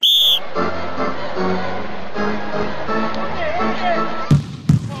You're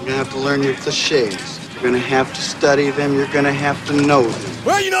gonna have to learn your cliches. You're gonna have to study them. You're gonna have to know them.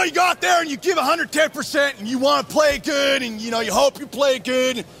 Well, you go out there and you give 110% and you want to play good and, you hope you play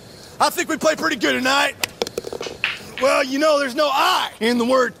good. I think we play pretty good tonight. Well, there's no I in the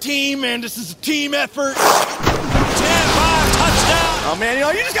word team, and this is a team effort. 10-5 touchdown. Oh, man,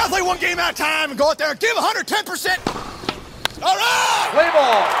 you just got to play one game at a time and go out there and give 110%. All right! Play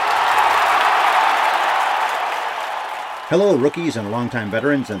ball. Hello, rookies and longtime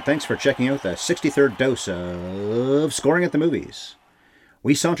veterans, and thanks for checking out the 63rd dose of Scoring at the Movies.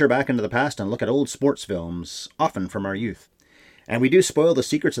 We saunter back into the past and look at old sports films, often from our youth. And we do spoil the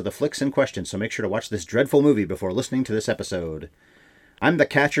secrets of the flicks in question, so make sure to watch this dreadful movie before listening to this episode. I'm the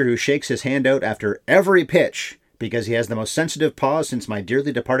catcher who shakes his hand out after every pitch because he has the most sensitive paws since my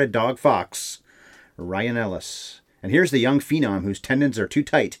dearly departed dog Fox, Ryan Ellis. And here's the young phenom whose tendons are too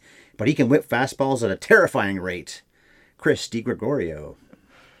tight, but he can whip fastballs at a terrifying rate, Chris DiGregorio.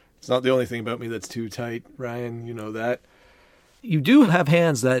 It's not the only thing about me that's too tight, Ryan. You know that. You do have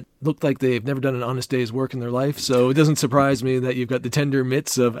hands that look like they've never done an honest day's work in their life, so it doesn't surprise me that you've got the tender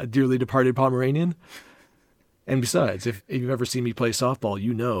mitts of a dearly departed Pomeranian. And besides, if you've ever seen me play softball,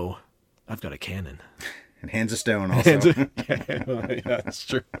 you know I've got a cannon. And hands of stone also. Yeah, that's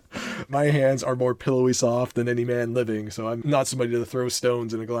true. My hands are more pillowy soft than any man living, so I'm not somebody to throw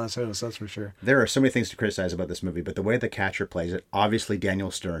stones in a glass house, that's for sure. There are so many things to criticize about this movie, but the way the catcher plays it, obviously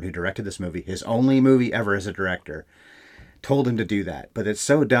Daniel Stern, who directed this movie, his only movie ever as a director, told him to do that. But it's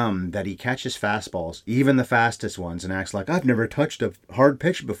so dumb that he catches fastballs, even the fastest ones, and acts like, I've never touched a hard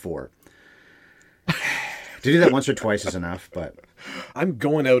pitch before. To do that once or twice is enough, but... I'm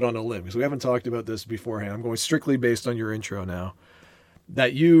going out on a limb, because we haven't talked about this beforehand. I'm going strictly based on your intro now.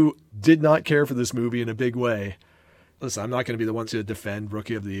 That you did not care for this movie in a big way. Listen, I'm not going to be the one to defend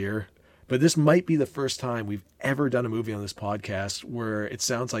Rookie of the Year, but this might be the first time we've ever done a movie on this podcast where it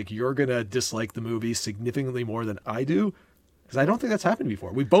sounds like you're going to dislike the movie significantly more than I do. Because I don't think that's happened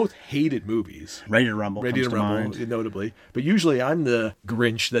before. We both hated movies. Ready to Rumble. Ready to Rumble, notably. But usually I'm the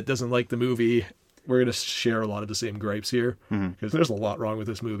Grinch that doesn't like the movie. We're going to share a lot of the same gripes here. Because there's a lot wrong with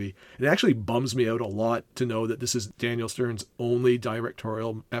this movie. It actually bums me out a lot to know that this is Daniel Stern's only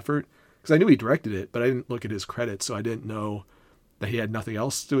directorial effort. Because I knew he directed it, but I didn't look at his credits, so I didn't know that he had nothing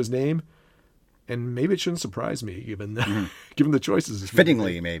else to his name. And maybe it shouldn't surprise me, given the choices.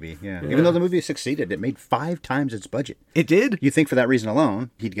 Fittingly, maybe, yeah. Even though the movie succeeded, it made 5 times its budget. It did? You'd think for that reason alone,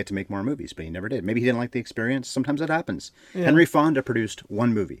 he'd get to make more movies, but he never did. Maybe he didn't like the experience. Sometimes that happens. Yeah. Henry Fonda produced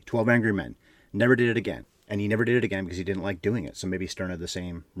one movie, 12 Angry Men. Never did it again. And he never did it again because he didn't like doing it. So maybe Stern had the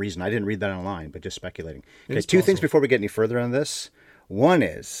same reason. I didn't read that online, but just speculating. Okay, 2 things before we get any further on this. One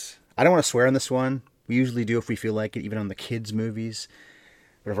is, I don't want to swear on this one. We usually do if we feel like it, even on the kids' movies.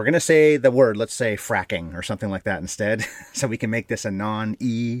 But if we're going to say the word, let's say fracking or something like that instead, so we can make this a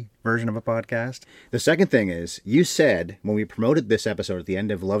non-E version of a podcast. The second thing is, you said when we promoted this episode at the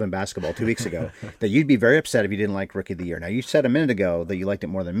end of Love and Basketball 2 weeks ago, that you'd be very upset if you didn't like Rookie of the Year. Now, you said a minute ago that you liked it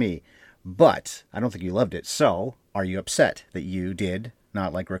more than me, but I don't think you loved it. So, are you upset that you did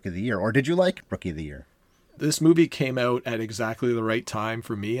not like Rookie of the Year, or did you like Rookie of the Year? This movie came out at exactly the right time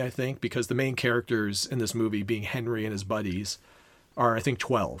for me, I think, because the main characters in this movie, being Henry and his buddies, are, I think,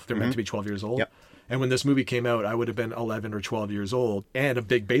 12. They're meant to be 12 years old. Yep. And when this movie came out, I would have been 11 or 12 years old and a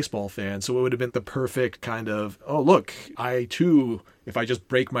big baseball fan. So it would have been the perfect kind of, oh, look, I too, if I just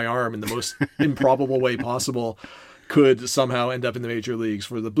break my arm in the most improbable way possible, could somehow end up in the major leagues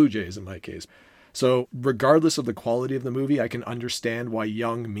for the Blue Jays in my case. So regardless of the quality of the movie, I can understand why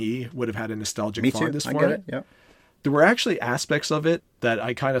young me would have had a nostalgic fondness for it. Yep. There were actually aspects of it that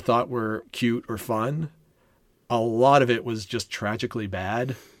I kind of thought were cute or fun. A lot of it was just tragically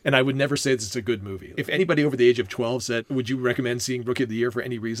bad. And I would never say this is a good movie. If anybody over the age of 12 said, would you recommend seeing Rookie of the Year for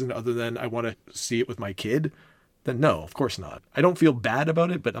any reason other than I want to see it with my kid? Then no, of course not. I don't feel bad about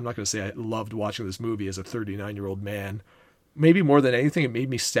it, but I'm not going to say I loved watching this movie as a 39-year-old man. Maybe more than anything, it made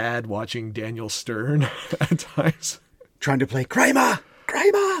me sad watching Daniel Stern at times. Trying to play Kramer!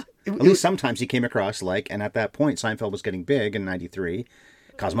 At least sometimes he came across like, and at that point, Seinfeld was getting big in 93,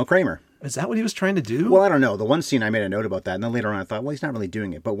 Cosmo Kramer. Is that what he was trying to do? Well, I don't know. The one scene I made a note about that, and then later on I thought, well, he's not really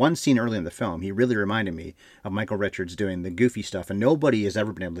doing it. But one scene early in the film, he really reminded me of Michael Richards doing the goofy stuff, and nobody has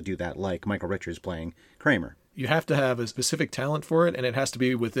ever been able to do that like Michael Richards playing Kramer. You have to have a specific talent for it, and it has to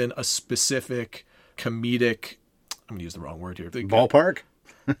be within a specific comedic, I'm going to use the wrong word here. Ballpark?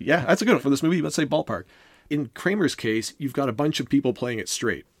 Yeah, that's a good one for this movie. Let's say ballpark. In Kramer's case, you've got a bunch of people playing it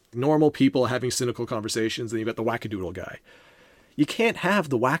straight. Normal people having cynical conversations, and you've got the wackadoodle guy. You can't have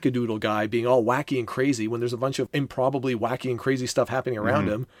the wackadoodle guy being all wacky and crazy when there's a bunch of improbably wacky and crazy stuff happening around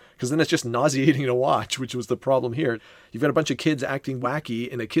him, because then it's just nauseating to watch, which was the problem here. You've got a bunch of kids acting wacky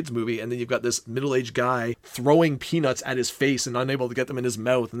in a kid's movie, and then you've got this middle-aged guy throwing peanuts at his face and unable to get them in his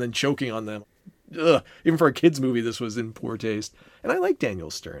mouth and then choking on them. Ugh. Even for a kid's movie, this was in poor taste. And I like Daniel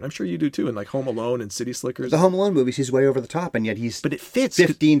Stern. I'm sure you do too, in like Home Alone and City Slickers. The Home Alone movies, he's way over the top, and yet But it fits.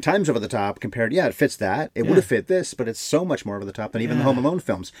 15 times over the top compared. Yeah, it fits that. It would have fit this, but it's so much more over the top than even the Home Alone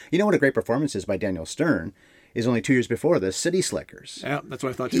films. You know what a great performance is by Daniel Stern is only 2 years before this, City Slickers. Yeah, that's what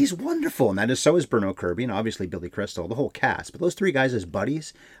I thought too. He's wonderful, and that is so is Bruno Kirby, and obviously Billy Crystal, the whole cast. But those 3 guys as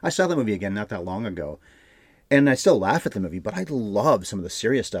buddies, I saw that movie again not that long ago. And I still laugh at the movie, but I love some of the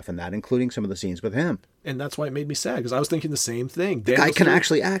serious stuff in that, including some of the scenes with him. And that's why it made me sad, because I was thinking the same thing. The guy can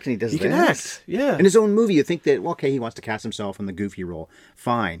actually act, and he does He this. can act, yeah. In his own movie, you think that, well, okay, he wants to cast himself in the goofy role.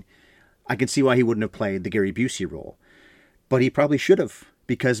 Fine. I can see why he wouldn't have played the Gary Busey role. But he probably should have,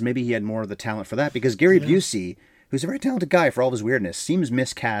 because maybe he had more of the talent for that. Because Gary Busey, who's a very talented guy for all of his weirdness, seems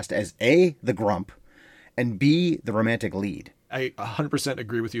miscast as A, the grump, and B, the romantic lead. I 100%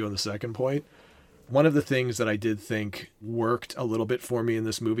 agree with you on the second point. One of the things that I did think worked a little bit for me in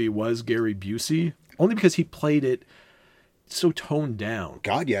this movie was Gary Busey, only because he played it so toned down.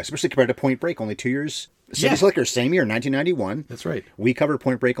 God, yeah, especially compared to Point Break, only 2 years. City Slickers, same year, 1991. That's right. We covered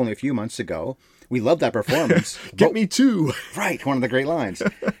Point Break only a few months ago. We loved that performance. Get me too. Right, one of the great lines.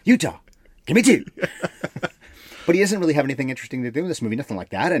 Utah, give me 2. But he doesn't really have anything interesting to do in this movie, nothing like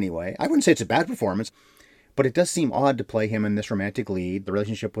that anyway. I wouldn't say it's a bad performance. But it does seem odd to play him in this romantic lead, the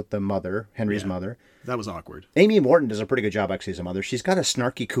relationship with the mother, Henry's mother. That was awkward. Amy Morton does a pretty good job, actually, as a mother. She's got a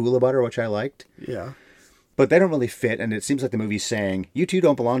snarky cool about her, which I liked. Yeah. But they don't really fit, and it seems like the movie's saying, you two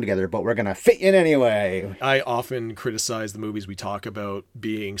don't belong together, but we're going to fit in anyway. I often criticize the movies we talk about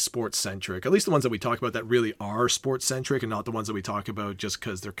being sports-centric, at least the ones that we talk about that really are sports-centric and not the ones that we talk about just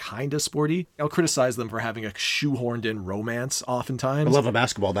because they're kind of sporty. I'll criticize them for having a shoehorned-in romance oftentimes. I love a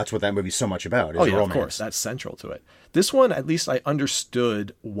basketball. That's what that movie's so much about, is Oh, yeah, romance. of course. That's central to it. This one, at least I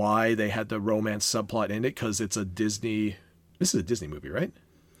understood why they had the romance subplot in it, because it's a Disney... This is a Disney movie, right?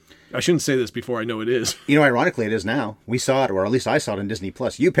 I shouldn't say this before I know it is. You know, ironically, it is now. We saw it, or at least I saw it on Disney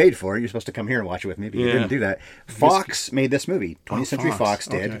Plus. You paid for it. You're supposed to come here and watch it with me, but you didn't do that. Fox made this movie. 20th Century Fox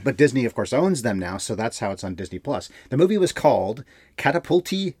did. Okay. But Disney, of course, owns them now, so that's how it's on Disney Plus. The movie was called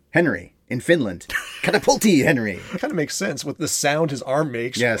Catapulti Henry in Finland. Catapulti Henry. It kind of makes sense with the sound his arm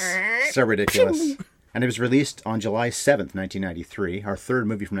makes. Yes, so ridiculous. And it was released on July 7th, 1993. Our third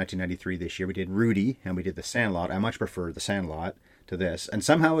movie from 1993 this year. We did Rudy, and we did The Sandlot. I much prefer The Sandlot to this. And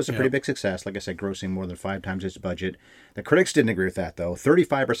somehow it was a pretty big success. Like I said, grossing more than 5 times its budget. The critics didn't agree with that, though.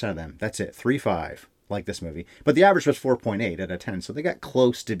 35% of them. That's it. 3.5. Like this movie. But the average was 4.8 out of 10. So they got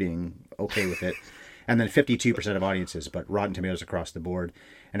close to being okay with it. And then 52% of audiences, but Rotten Tomatoes across the board.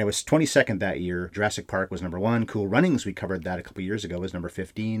 And it was 22nd that year. Jurassic Park was number 1. Cool Runnings, we covered that a couple years ago, was number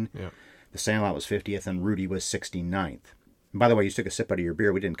 15. Yeah. The Sandlot was 50th, and Rudy was 69th. And by the way, you took a sip out of your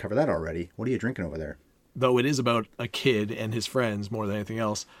beer. We didn't cover that already. What are you drinking over there? Though it is about a kid and his friends more than anything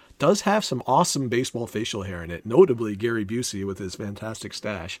else, does have some awesome baseball facial hair in it, notably Gary Busey with his fantastic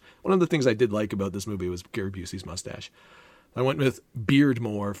stash. One of the things I did like about this movie was Gary Busey's mustache. I went with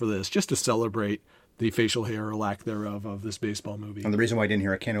Beardmore for this, just to celebrate the facial hair or lack thereof of this baseball movie. And the reason why I didn't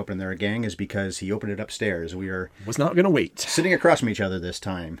hear a can open there, gang, is because he opened it upstairs. We are Was not going to wait. sitting across from each other this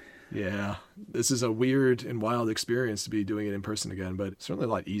time. Yeah, this is a weird and wild experience to be doing it in person again, but certainly a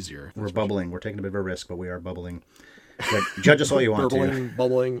lot easier. We're bubbling. We're taking a bit of a risk, but we are bubbling. Judge us all you want Burbling, to.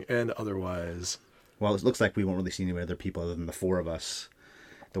 bubbling, and otherwise. Well, it looks like we won't really see any other people other than the 4 of us.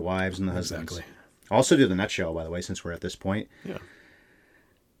 The wives and the husbands. Exactly. I'll also do the nutshell, by the way, since we're at this point. Yeah.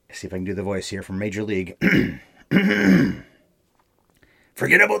 See if I can do the voice here from Major League.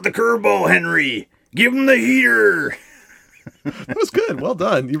 Forget about the curveball, Henry. Give him the heater. That was good. Well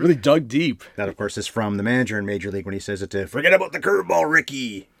done. You really dug deep. That, of course, is from the manager in Major League when he says it to, forget about the curveball,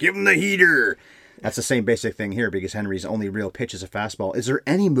 Ricky. Give him the heater. That's the same basic thing here because Henry's only real pitch is a fastball. Is there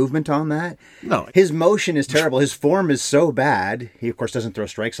any movement on that? No. His motion is terrible. His form is so bad. He, of course, doesn't throw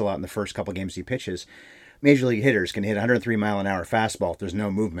strikes a lot in the first couple games he pitches. Major League hitters can hit 103-mile-an-hour fastball if there's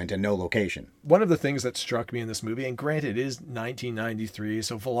no movement and no location. One of the things that struck me in this movie, and granted, it is 1993,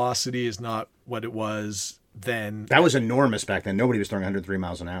 so velocity is not what it was then. That was enormous back then. Nobody was throwing 103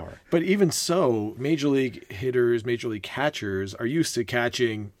 miles an hour. But even so, Major League hitters, Major League catchers are used to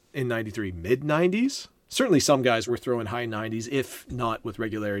catching in 93 mid-90s. Certainly some guys were throwing high 90s, if not with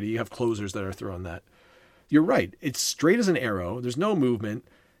regularity. You have closers that are throwing that. You're right. It's straight as an arrow. There's no movement.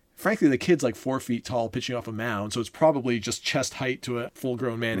 Frankly, the kid's like 4 feet tall pitching off a mound, so it's probably just chest height to a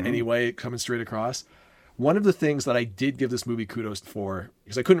full-grown man anyway, coming straight across. One of the things that I did give this movie kudos for,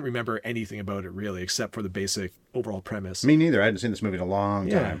 because I couldn't remember anything about it really, except for the basic overall premise. Me neither. I hadn't seen this movie in a long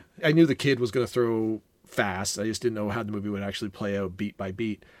time. I knew the kid was going to throw fast. I just didn't know how the movie would actually play out beat by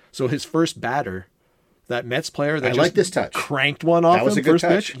beat. So his first batter, that Mets player that I like this touch. Cranked one off That was him a good first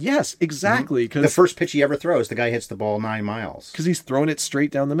touch. pitch. Yes, exactly. The first pitch he ever throws, the guy hits the ball 9 miles. Because he's thrown it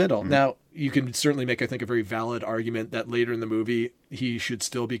straight down the middle. Now, you can certainly make, I think, a very valid argument that later in the movie, he should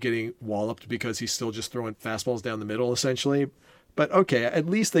still be getting walloped because he's still just throwing fastballs down the middle, essentially. But okay, at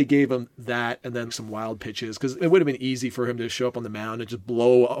least they gave him that and then some wild pitches, because it would have been easy for him to show up on the mound and just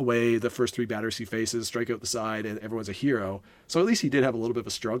blow away the first 3 batters he faces, strike out the side, and everyone's a hero. So at least he did have a little bit of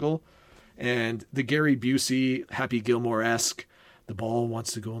a struggle. And the Gary Busey, Happy Gilmore-esque, the ball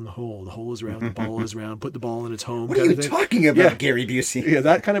wants to go in the hole is round, the ball is round, put the ball in its home. What are you talking about, Gary Busey? Yeah,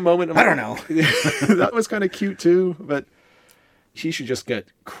 that kind of moment. I don't know. That was kind of cute too, but he should just get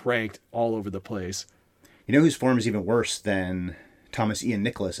cranked all over the place. You know whose form is even worse than Thomas Ian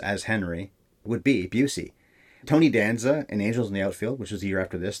Nicholas as Henry would be Busey. Tony Danza in Angels in the Outfield, which was the year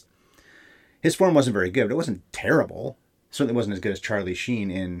after this, his form wasn't very good, but it wasn't terrible. Certainly wasn't as good as Charlie Sheen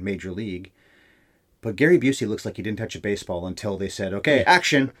in Major League. But Gary Busey looks like he didn't touch a baseball until they said, okay,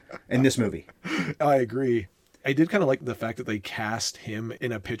 action, in this movie. I agree. I did kind of like the fact that they cast him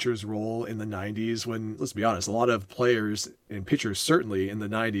in a pitcher's role in the 90s when, let's be honest, a lot of players and pitchers certainly in the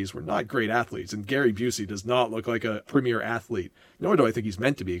 90s were not great athletes. And Gary Busey does not look like a premier athlete, nor do I think he's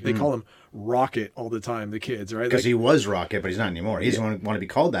meant to be. They call him Rocket all the time, the kids, right? Because he was Rocket, but he's not anymore. He doesn't want to be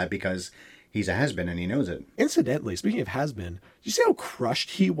called that because he's a has-been and he knows it. Incidentally, speaking of has-been, did you see how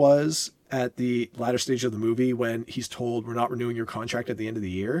crushed he was at the latter stage of the movie when he's told we're not renewing your contract at the end of the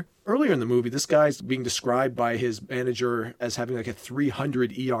year? Earlier in the movie, this guy's being described by his manager as having like a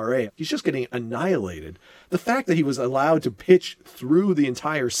 300 ERA. He's just getting annihilated. The fact that he was allowed to pitch through the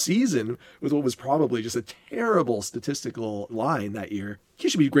entire season with what was probably just a terrible statistical line that year, he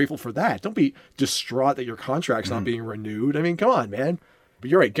should be grateful for that. Don't be distraught that your contract's not being renewed. I mean, come on, man. But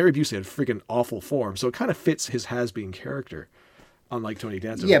you're right, Gary Busey had freaking awful form, so it kind of fits his has-been character, unlike Tony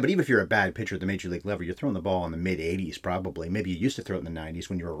Danza. Yeah, but even if you're a bad pitcher at the Major League level, you're throwing the ball in the mid-80s probably. Maybe you used to throw it in the 90s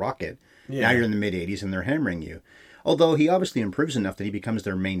when you were a Rocket. Yeah. Now you're in the mid-80s and they're hammering you. Although he obviously improves enough that he becomes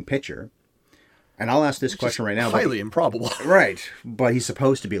their main pitcher. And I'll ask this question right now. Highly improbable. Right, but he's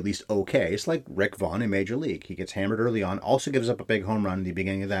supposed to be at least okay. It's like Rick Vaughn in Major League. He gets hammered early on, also gives up a big home run in the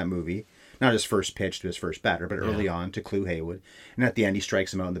beginning of that movie. Not his first pitch to his first batter, but early on to Clu Haywood. And at the end, he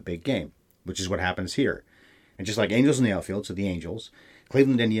strikes him out in the big game, which is what happens here. And just like Angels in the Outfield, so the Angels,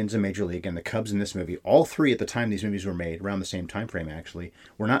 Cleveland Indians in Major League, and the Cubs in this movie, all three at the time these movies were made, around the same time frame actually,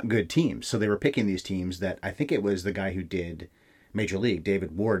 were not good teams. So they were picking these teams that, I think it was the guy who did Major League,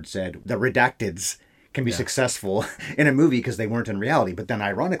 David Ward, said the redacteds can be successful in a movie because they weren't in reality. But then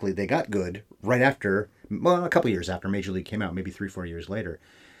ironically, they got good right after, well, a couple years after Major League came out, maybe 3-4 years later.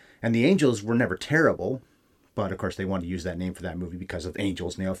 And the Angels were never terrible, but of course they wanted to use that name for that movie because of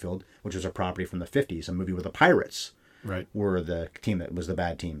Angels in the Outfield, which was a property from the 50s, a movie where the Pirates were the team that was the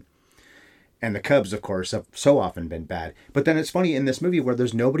bad team. And the Cubs, of course, have so often been bad. But then it's funny, in this movie where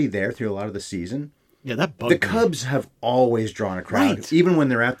there's nobody there through a lot of the season, Yeah, that bugged the Cubs have always drawn a crowd, Right. even when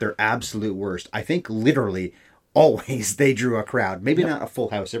they're at their absolute worst. I think literally always they drew a crowd. Maybe not a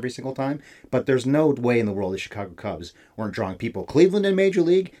full house every single time, but there's no way in the world the Chicago Cubs weren't drawing people. Cleveland in Major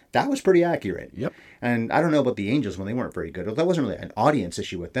League, that was pretty accurate. Yep. And I don't know about the Angels when they weren't very good. That wasn't really an audience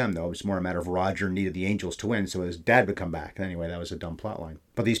issue with them, though. It was more a matter of Roger needed the Angels to win, so his dad would come back. Anyway, that was a dumb plot line.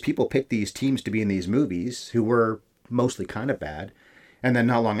 But these people picked these teams to be in these movies who were mostly kind of bad. And then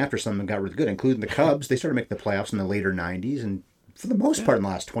not long after, some of them got really good, including the Cubs. They started making the playoffs in the later 90s, and for the most part in the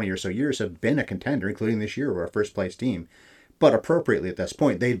last 20 or so years have been a contender, including this year, we're a first-place team. But appropriately at this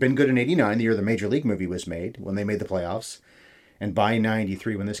point, they'd been good in 89, the year the Major League movie was made, when they made the playoffs. And by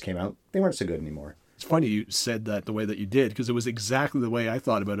 93, when this came out, they weren't so good anymore. It's funny you said that the way that you did, because it was exactly the way I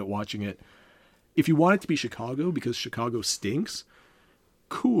thought about it watching it. If you want it to be Chicago because Chicago stinks,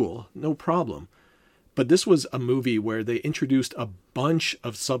 cool, no problem. But this was a movie where they introduced a bunch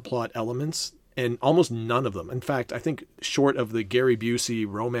of subplot elements and almost none of them. In fact, I think short of the Gary Busey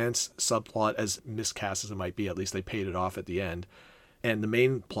romance subplot, as miscast as it might be, at least they paid it off at the end. And the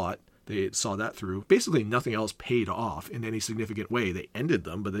main plot, they saw that through. Basically, nothing else paid off in any significant way. They ended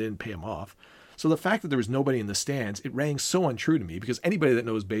them, but they didn't pay them off. So the fact that there was nobody in the stands, it rang so untrue to me, because anybody that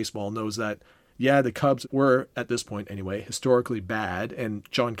knows baseball knows that, yeah, the Cubs were, at this point anyway, historically bad, and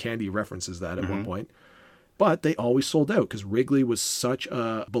John Candy references that at one point. But they always sold out because Wrigley was such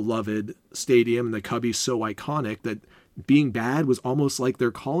a beloved stadium, and the Cubbies so iconic that being bad was almost like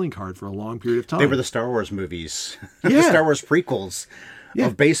their calling card for a long period of time. They were the Star Wars movies. Yeah. The Star Wars prequels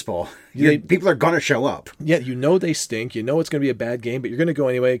of baseball. People are going to show up. Yeah, you know they stink. You know it's going to be a bad game, but you're going to go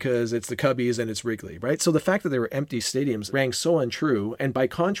anyway because it's the Cubbies and it's Wrigley, right? So the fact that they were empty stadiums rang so untrue. And by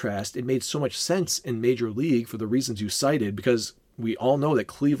contrast, it made so much sense in Major League for the reasons you cited, because we all know that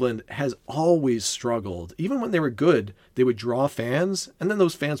Cleveland has always struggled. Even when they were good, they would draw fans, and then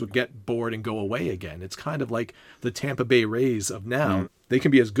those fans would get bored and go away again. It's kind of like the Tampa Bay Rays of now. They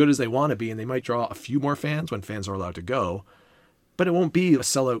can be as good as they want to be, and they might draw a few more fans when fans are allowed to go, but it won't be a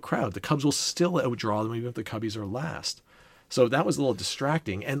sellout crowd. The Cubs will still outdraw them even if the Cubbies are last. So that was a little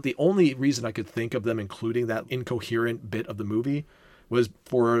distracting. And the only reason I could think of them including that incoherent bit of the movie was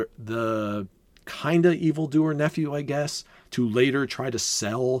for the kind of evildoer nephew, I guess, to later try to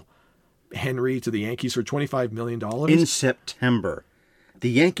sell Henry to the Yankees for $25 million. In September. The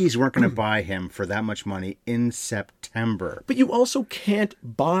Yankees weren't going to buy him for that much money in September. But you also can't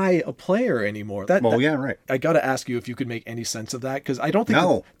buy a player anymore. Yeah, right. I got to ask you if you could make any sense of that, because I don't think...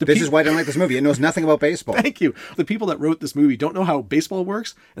 No, this is why I don't like this movie. It knows nothing about baseball. Thank you. The people that wrote this movie don't know how baseball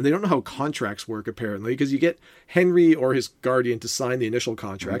works, and they don't know how contracts work, apparently, because you get Henry or his guardian to sign the initial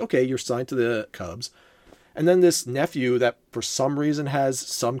contract. Mm-hmm. Okay, you're signed to the Cubs. And then this nephew that for some reason has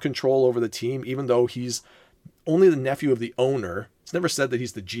some control over the team, even though he's only the nephew of the owner. It's never said that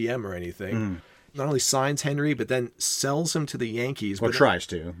he's the GM or anything. Not only signs Henry, but then sells him to the Yankees. Well, tries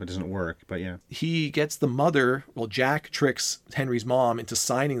to, but it doesn't work. But yeah. He gets the mother, Jack tricks Henry's mom into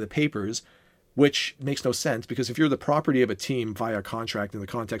signing the papers, which makes no sense, because if you're the property of a team via contract in the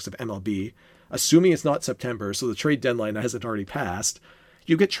context of MLB, assuming it's not September, so the trade deadline hasn't already passed,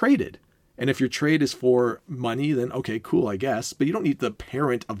 you get traded. And if your trade is for money, then okay, cool, I guess. But you don't need the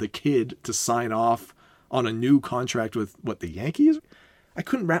parent of the kid to sign off on a new contract with, the Yankees? I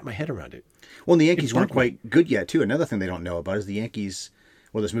couldn't wrap my head around it. Well, the Yankees weren't quite good yet, too. Another thing they don't know about is the Yankees,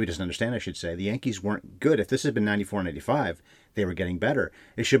 well, this movie doesn't understand, I should say. The Yankees weren't good. If this had been 94 and 85, they were getting better.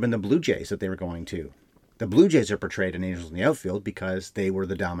 It should have been the Blue Jays that they were going to. The Blue Jays are portrayed in Angels in the Outfield because they were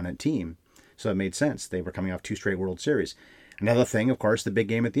the dominant team. So it made sense. They were coming off 2 straight World Series. Another thing, of course, the big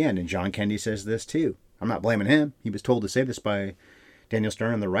game at the end. And John Kennedy says this, too. I'm not blaming him. He was told to say this by Daniel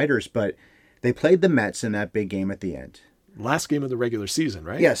Stern and the writers, but they played the Mets in that big game at the end. Last game of the regular season,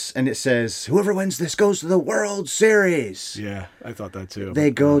 right? Yes, and it says, whoever wins this goes to the World Series. Yeah, I thought that too.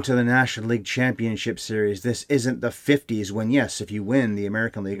 They go to the National League Championship Series. This isn't the 50s when, yes, if you win the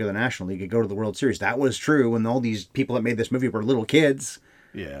American League or the National League, you go to the World Series. That was true when all these people that made this movie were little kids.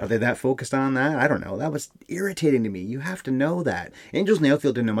 Yeah. Are they that focused on that? I don't know. That was irritating to me. You have to know that. Angels in the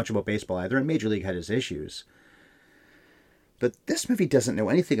Outfield didn't know much about baseball either, and Major League had its issues. But this movie doesn't know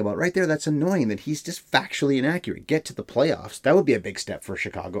anything about. Right there, that's annoying that he's just factually inaccurate. Get to the playoffs. That would be a big step for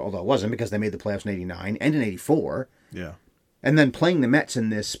Chicago, although it wasn't because they made the playoffs in 89 and in 84. Yeah. And then playing the Mets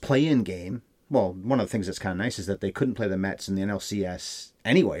in this play-in game. Well, one of the things that's kind of nice is that they couldn't play the Mets in the NLCS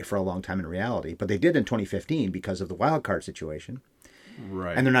anyway for a long time in reality. But they did in 2015 because of the wild card situation.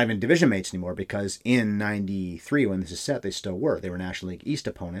 Right. And they're not even division mates anymore because in 93, when this is set, they still were. They were National League East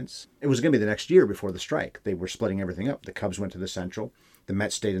opponents. It was going to be the next year before the strike. They were splitting everything up. The Cubs went to the Central. The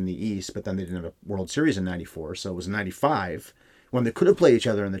Mets stayed in the East, but then they didn't have a World Series in 94. So it was 95 when they could have played each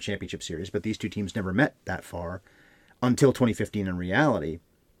other in the championship series, but these two teams never met that far until 2015 in reality.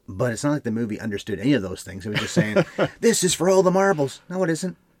 But it's not like the movie understood any of those things. It was just saying, this is for all the marbles. No, it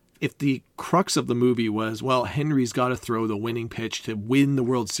isn't. If the crux of the movie was, well, Henry's got to throw the winning pitch to win the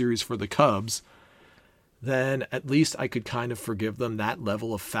World Series for the Cubs, then at least I could kind of forgive them that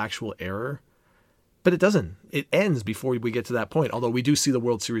level of factual error. But it doesn't. It ends before we get to that point, although we do see the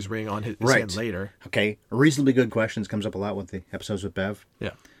World Series ring on his hand later. Okay, reasonably good questions comes up a lot with the episodes with Bev.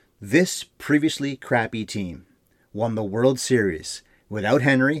 Yeah. This previously crappy team won the World Series without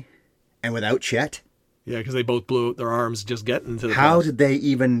Henry and without Chet. Yeah, because they both blew out their arms just getting to the How playoffs. did they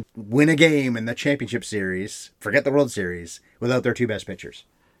even win a game in the championship series, forget the World Series, without their two best pitchers?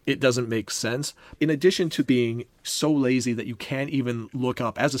 It doesn't make sense. In addition to being so lazy that you can't even look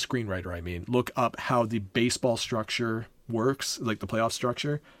up, as a screenwriter, I mean, look up how the baseball structure works, like the playoff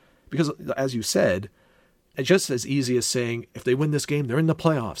structure. Because, as you said, it's just as easy as saying, if they win this game, they're in the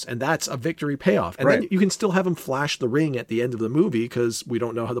playoffs. And that's a victory payoff. And then you can still have them flash the ring at the end of the movie because we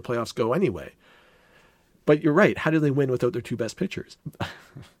don't know how the playoffs go anyway. But you're right. How do they win without their two best pitchers?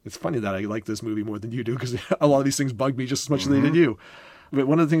 It's funny that I like this movie more than you do because a lot of these things bug me just as much as they did you. But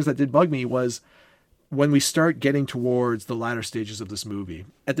one of the things that did bug me was when we start getting towards the latter stages of this movie.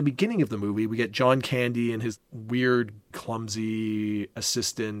 At the beginning of the movie, we get John Candy and his weird, clumsy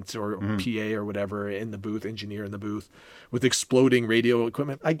assistant or PA or whatever in the booth, engineer in the booth, with exploding radio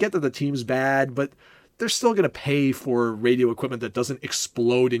equipment. I get that the team's bad, but they're still going to pay for radio equipment that doesn't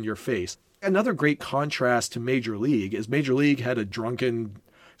explode in your face. Another great contrast to Major League is Major League had a drunken,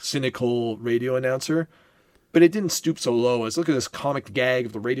 cynical radio announcer, but it didn't stoop so low as look at this comic gag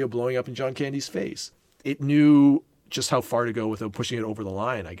of the radio blowing up in John Candy's face. It knew just how far to go without pushing it over the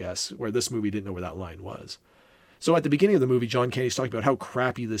line, I guess, where this movie didn't know where that line was. So at the beginning of the movie, John Candy's talking about how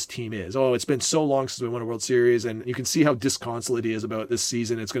crappy this team is. Oh, it's been so long since we won a World Series, and you can see how disconsolate he is about this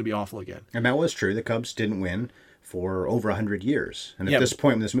season. It's going to be awful again. And that was true. The Cubs didn't win for over 100 years. And at this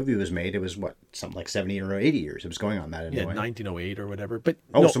point when this movie was made, it was, something like 70 or 80 years. It was going on that anyway. Yeah, 1908 or whatever. But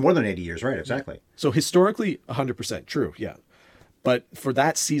so more than 80 years, right, exactly. So historically, 100% true, yeah. But for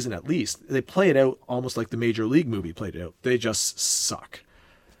that season at least, they play it out almost like the Major League movie played it out. They just suck.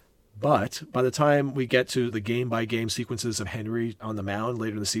 But by the time we get to the game-by-game sequences of Henry on the mound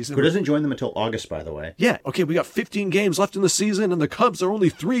later in the season... Who doesn't join them until August, by the way. Yeah, okay, we got 15 games left in the season, and the Cubs are only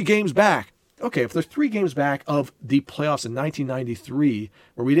 3 games back. Okay, if they're 3 games back of the playoffs in 1993,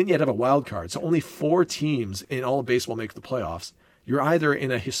 where we didn't yet have a wild card, so only 4 teams in all of baseball make the playoffs, you're either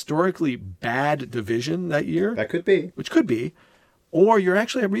in a historically bad division that year... That could be. Which could be. Or you're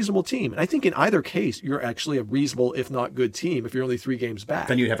actually a reasonable team. And I think in either case, you're actually a reasonable, if not good team, if you're only 3 games back.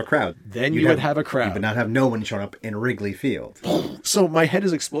 Then you'd have a crowd. Then you would have a crowd. You would not have no one showing up in Wrigley Field. So my head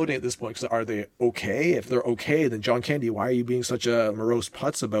is exploding at this point. Because are they okay? If they're okay, then John Candy, why are you being such a morose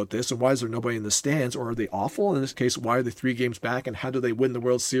putz about this? And why is there nobody in the stands? Or are they awful? In this case, why are they 3 games back? And how do they win the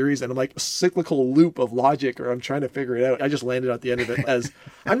World Series? And I'm like a cyclical loop of logic, or I'm trying to figure it out. I just landed at the end of it as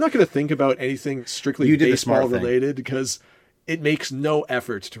I'm not going to think about anything strictly baseball related because... It makes no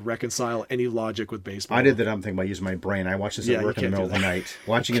effort to reconcile any logic with baseball. I did the dumb thing by using my brain. I watched this at work in the middle of the night.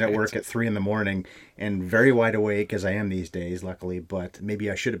 Watching it at work at 3 a.m. and very wide awake as I am these days, luckily, but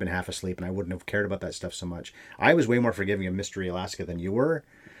maybe I should have been half asleep and I wouldn't have cared about that stuff so much. I was way more forgiving of Mystery Alaska than you were.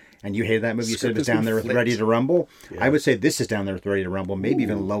 And you hated that movie. You said it was down there with Ready to Rumble. Yeah. I would say this is down there with Ready to Rumble, maybe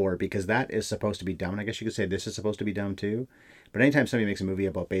even lower, because that is supposed to be dumb. And I guess you could say this is supposed to be dumb too. But anytime somebody makes a movie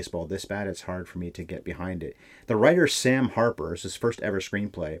about baseball this bad, it's hard for me to get behind it. The writer Sam Harper, is his first ever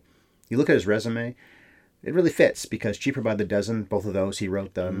screenplay. You look at his resume, it really fits because Cheaper by the Dozen, both of those, he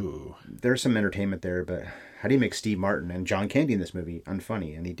wrote them. Ooh. There's some entertainment there, but how do you make Steve Martin and John Candy in this movie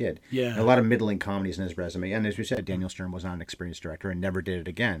unfunny? And he did. Yeah. And a lot of middling comedies in his resume. And as we said, Daniel Stern was not an experienced director and never did it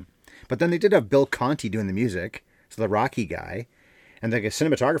again. But then they did have Bill Conti doing the music, so the Rocky guy. And the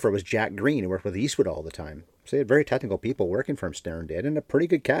cinematographer was Jack Green, who worked with Eastwood all the time. So they had very technical people working for him, Stern did, and a pretty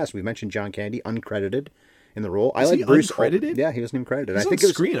good cast. We mentioned John Candy, uncredited in the role. I like Bruce uncredited? Yeah, he wasn't even credited. He's on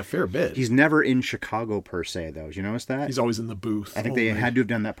screen a fair bit. He's never in Chicago per se, though. Did you notice that? He's always in the booth. I think they had to have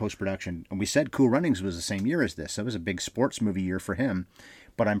done that post-production. And we said Cool Runnings was the same year as this. So it was a big sports movie year for him.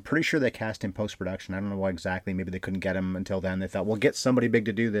 But I'm pretty sure they cast him post-production. I don't know why exactly. Maybe they couldn't get him until then. They thought, we'll get somebody big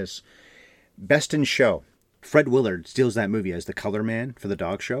to do this. Best in Show. Fred Willard steals that movie as the color man for the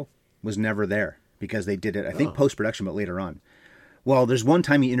dog show. Was never there because they did it, I think, post-production, but later on. Well, there's one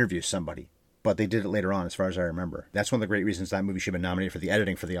time he interviews somebody, but they did it later on as far as I remember. That's one of the great reasons that movie should have been nominated for the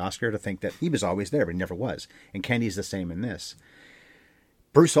editing for the Oscar, to think that he was always there, but he never was. And Candy's the same in this.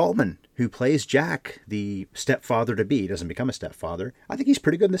 Bruce Altman, who plays Jack, the stepfather-to-be, doesn't become a stepfather. I think he's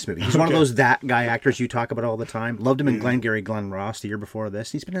pretty good in this movie. He's one of those that guy actors you talk about all the time. Loved him in Glengarry Glen Ross the year before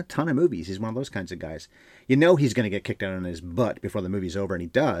this. He's been in a ton of movies. He's one of those kinds of guys. You know he's going to get kicked out on his butt before the movie's over, and he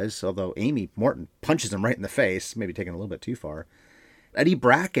does, although Amy Morton punches him right in the face, maybe taking it a little bit too far. Eddie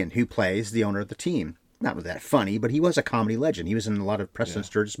Bracken, who plays the owner of the team. Not that funny, but he was a comedy legend. He was in a lot of Preston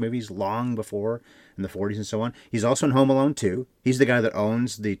Sturges movies long before, in the 40s and so on. He's also in Home Alone 2. He's the guy that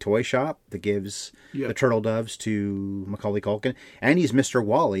owns the toy shop that gives the turtle doves to Macaulay Culkin. And he's Mr.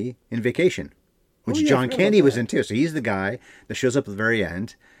 Wally in Vacation, which John Candy was in too. So he's the guy that shows up at the very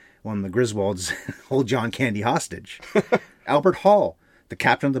end when the Griswolds hold John Candy hostage. Albert Hall, the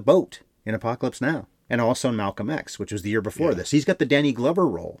captain of the boat in Apocalypse Now. And also in Malcolm X, which was the year before this. He's got the Danny Glover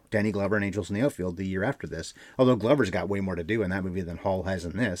role. Danny Glover in Angels in the Outfield the year after this. Although Glover's got way more to do in that movie than Hall has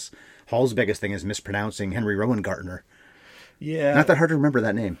in this. Hall's biggest thing is mispronouncing Henry Rowan Gardner. Yeah. Not that hard to remember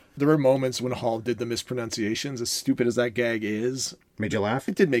that name. There were moments when Hall did the mispronunciations, as stupid as that gag is. Made you laugh?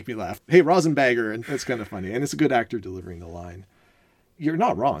 It did make me laugh. Hey, Rosenbagger, and that's kind of funny. And it's a good actor delivering the line. You're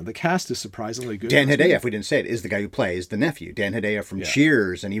not wrong. The cast is surprisingly good. Dan Hedaya, if we didn't say it, is the guy who plays the nephew. Dan Hedaya from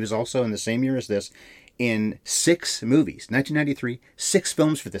Cheers. And he was also in the same year as this in 6 movies. 1993, 6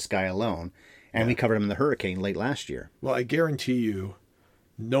 films for this guy alone. And we covered him in The Hurricane late last year. Well, I guarantee you,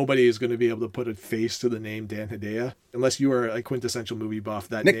 nobody is going to be able to put a face to the name Dan Hedaya, unless you are a quintessential movie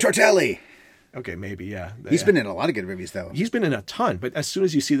buff. Nick Tortelli! Okay, maybe, yeah. He's been in a lot of good movies, though. He's been in a ton, but as soon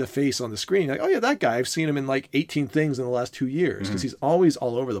as you see the face on the screen, you're like, oh yeah, that guy. I've seen him in like 18 things in the last 2 years, because he's always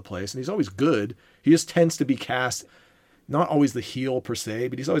all over the place, and he's always good. He just tends to be cast not always the heel per se,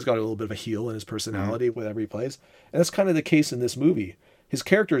 but he's always got a little bit of a heel in his personality, whatever he plays. And that's kind of the case in this movie. His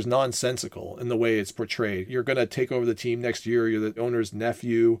character is nonsensical in the way it's portrayed. You're going to take over the team next year. You're the owner's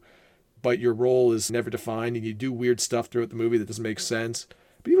nephew, but your role is never defined, and you do weird stuff throughout the movie that doesn't make sense.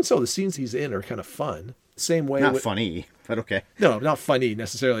 But even so, the scenes he's in are kind of fun. Same way. Not funny, but okay. No, not funny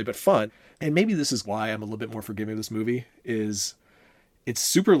necessarily, but fun. And maybe this is why I'm a little bit more forgiving of this movie, is it's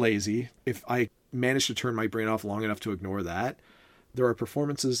super lazy. If I manage to turn my brain off long enough to ignore that, there are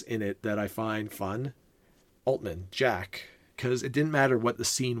performances in it that I find fun. Altman, Jack, because it didn't matter what the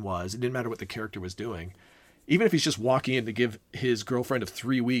scene was. It didn't matter what the character was doing. Even if he's just walking in to give his girlfriend of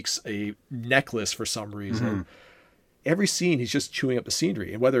 3 weeks a necklace for some reason, every scene he's just chewing up the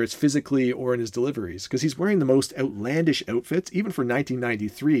scenery, and whether it's physically or in his deliveries, because he's wearing the most outlandish outfits. Even for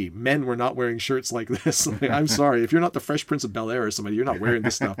 1993, men were not wearing shirts like this. Like, I'm sorry, if you're not the Fresh Prince of Bel-Air or somebody, you're not wearing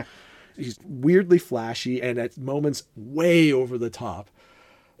this stuff. He's weirdly flashy and at moments way over the top.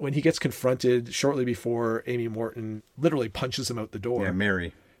 When he gets confronted shortly before Amy Morton literally punches him out the door. Yeah,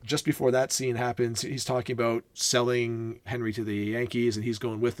 Mary. Just before that scene happens, he's talking about selling Henry to the Yankees and he's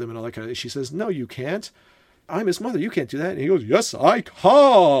going with them and all that kind of. She says, "No, you can't. I'm his mother. You can't do that." And he goes, "Yes, I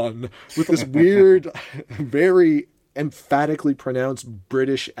can," with this weird, very emphatically pronounced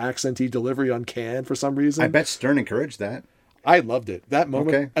British accenty delivery on "can" for some reason. I bet Stern encouraged that. I loved it. That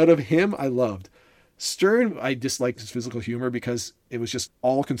moment out of him, I loved. Stern, I disliked his physical humor because it was just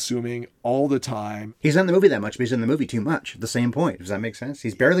all-consuming all the time. He's not in the movie that much, but he's in the movie too much. At the same point. Does that make sense?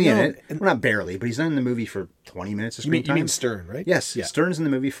 He's barely in it. Well, not barely, but he's not in the movie for 20 minutes of screen time. You mean Stern, right? Yes. Yeah. Stern's in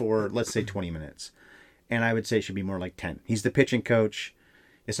the movie for, let's say, 20 minutes. And I would say it should be more like 10. He's the pitching coach.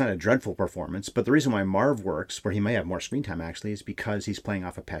 It's not a dreadful performance, but the reason why Marv works, where he may have more screen time actually, is because he's playing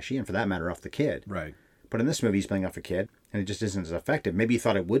off of Pesci, and for that matter, off the kid. Right. But in this movie, he's playing off a kid, and it just isn't as effective. Maybe he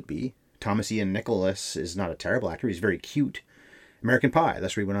thought it would be. Thomas Ian Nicholas is not a terrible actor. He's very cute. American Pie,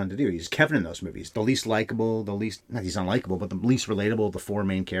 that's what he went on to do. He's Kevin in those movies. The least likable, not he's unlikable, but the least relatable of the 4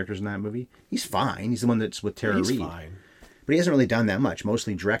 main characters in that movie. He's fine. He's the one that's with Tara Reid. He's fine. But he hasn't really done that much,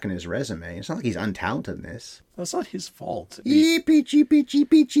 mostly Drek in his resume. It's not like he's untalented in this. That's not his fault. Peachy, peachy,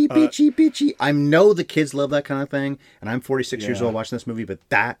 peachy, peachy, peachy. I know the kids love that kind of thing, and I'm 46 years old watching this movie, but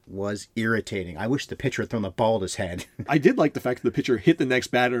that was irritating. I wish the pitcher had thrown the ball at his head. I did like the fact that the pitcher hit the next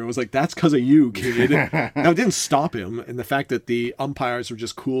batter and was like, "That's because of you, kid." Now, it didn't stop him, and the fact that the umpires were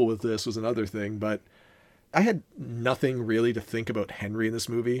just cool with this was another thing, but I had nothing really to think about Henry in this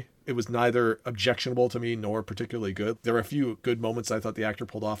movie. It was neither objectionable to me nor particularly good. There were a few good moments I thought the actor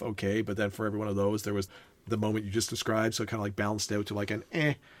pulled off okay, but then for every one of those, there was the moment you just described, so it kind of like balanced out to like an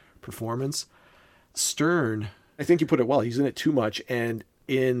performance. Stern, I think you put it well. He's in it too much, and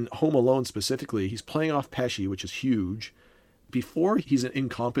in Home Alone specifically, he's playing off Pesci, which is huge. Before he's an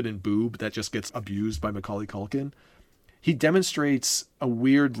incompetent boob that just gets abused by Macaulay Culkin, he demonstrates a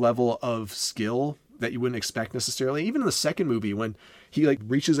weird level of skill that you wouldn't expect necessarily. Even in the second movie, when he like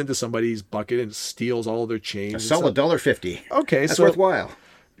reaches into somebody's bucket and steals all of their change. A solid $1.50. Okay, that's so worthwhile.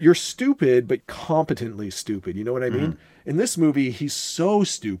 You're stupid, but competently stupid. You know what I mean? In this movie, he's so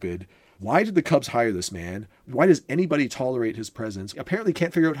stupid. Why did the Cubs hire this man? Why does anybody tolerate his presence? Apparently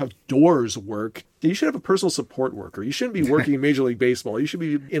can't figure out how doors work. You should have a personal support worker. You shouldn't be working in Major League Baseball. You should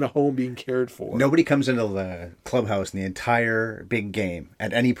be in a home being cared for. Nobody comes into the clubhouse in the entire big game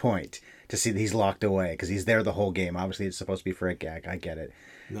at any point to see that he's locked away because he's there the whole game. Obviously, it's supposed to be for a gag. I get it.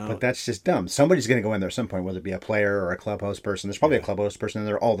 No. But that's just dumb. Somebody's going to go in there at some point, whether it be a player or a clubhouse person. There's probably a clubhouse person in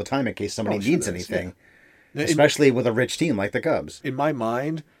there all the time in case somebody needs anything, especially with a rich team like the Cubs. In my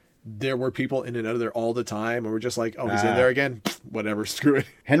mind, there were people in and out of there all the time, and we're just like, oh, he's in there again? Whatever, screw it.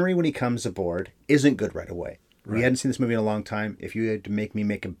 Henry, when he comes aboard, isn't good right away. Right. We hadn't seen this movie in a long time. If you had to make me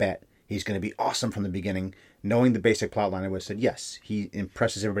make a bet, he's going to be awesome from the beginning. Knowing the basic plot line, I would have said, yes, he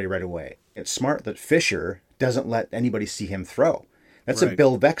impresses everybody right away. It's smart that Fisher doesn't let anybody see him throw. That's a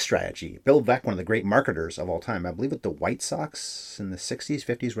Bill Veeck strategy. Bill Veeck, one of the great marketers of all time. I believe with the White Sox in the 60s,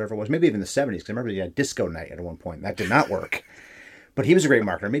 50s, wherever it was. Maybe even the 70s, because I remember he had disco night at one point. That did not work. But he was a great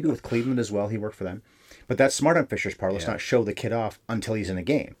marketer. Maybe with Cleveland as well, he worked for them. But that's smart on Fisher's part. Let's not show the kid off until he's in a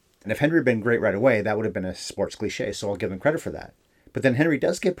game. And if Henry had been great right away, that would have been a sports cliche, so I'll give him credit for that. But then Henry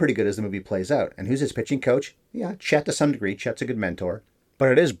does get pretty good as the movie plays out. And who's his pitching coach? Yeah, Chet to some degree. Chet's a good mentor.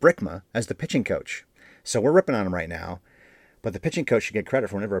 But it is Brickma as the pitching coach. So we're ripping on him right now. But the pitching coach should get credit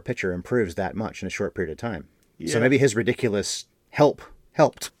for whenever a pitcher improves that much in a short period of time. Yeah. So maybe his ridiculous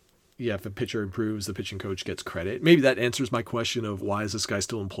helped. yeah, if a pitcher improves, the pitching coach gets credit. Maybe that answers my question of why is this guy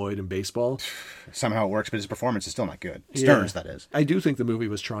still employed in baseball? Somehow it works, but his performance is still not good. Stearns, that is. I do think the movie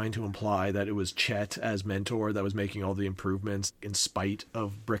was trying to imply that it was Chet as mentor that was making all the improvements in spite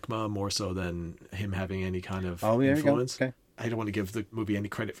of Brickma, more so than him having any kind of influence. Okay. I don't want to give the movie any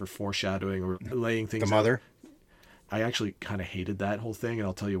credit for foreshadowing or laying things The mother? I actually kind of hated that whole thing, and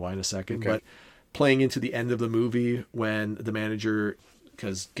I'll tell you why in a second. Okay. But playing into the end of the movie when the manager,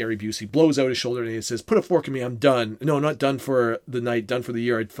 because Gary Busey blows out his shoulder and he says, "Put a fork in me, I'm done." No, not done for the night, done for the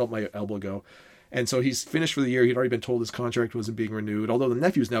year. I felt my elbow go. And so he's finished for the year. He'd already been told his contract wasn't being renewed, although the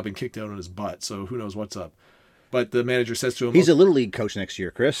nephew's now been kicked out on his butt, so who knows what's up. But the manager says to him... He's a Little League coach next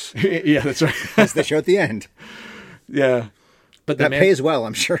year, Chris. Yeah, that's right. That's the show at the end. Yeah. But That pays well,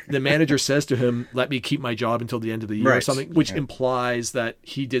 I'm sure. The manager says to him, "Let me keep my job until the end of the year," or Right. something, which implies that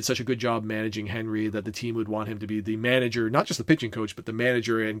he did such a good job managing Henry that the team would want him to be the manager, not just the pitching coach, but the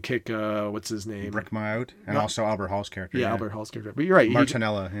manager and kick, what's his name? Brickma out, and also Albert Hall's character. Yeah, Albert Hall's character. But you're right.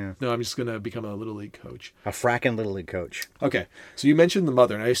 Martinella, yeah. No, I'm just going to become a Little League coach. A frackin' Little League coach. Okay, so you mentioned the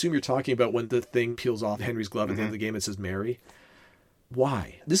mother, and I assume you're talking about when the thing peels off Henry's glove at the end of the game, it says Mary.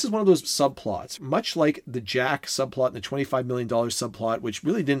 Why? This is one of those subplots, much like the Jack subplot and the $25 million subplot, which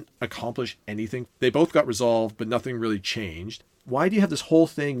really didn't accomplish anything. They both got resolved, but nothing really changed. Why do you have this whole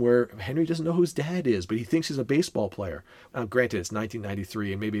thing where Henry doesn't know who his dad is, but he thinks he's a baseball player? Granted, it's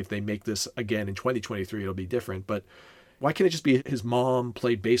 1993, and maybe if they make this again in 2023, it'll be different, but why can't it just be his mom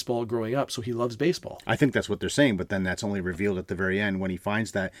played baseball growing up, so he loves baseball? I think that's what they're saying, but then that's only revealed at the very end when he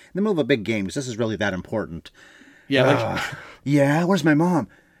finds that in the middle of a big game, because this is really that important. Yeah, Yeah, where's my mom?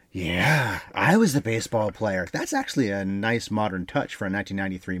 Yeah, I was the baseball player. That's actually a nice modern touch for a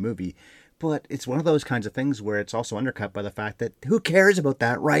 1993 movie. But it's one of those kinds of things where it's also undercut by the fact that who cares about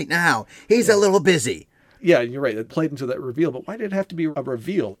that right now? He's a little busy. Yeah, you're right. It played into that reveal, but why did it have to be a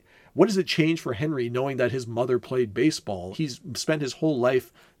reveal? What does it change for Henry knowing that his mother played baseball? He's spent his whole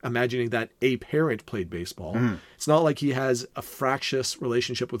life imagining that a parent played baseball. It's not like he has a fractious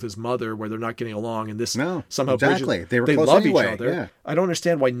relationship with his mother where they're not getting along, and this somehow exactly. bridges. They were close love anyway, each other. yeah. I don't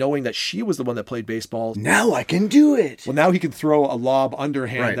understand why knowing that she was the one that played baseball. Now I can do it. Well, now he can throw a lob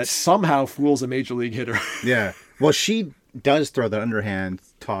underhand Right. that somehow fools a major league hitter. Yeah. Well, she does throw that underhand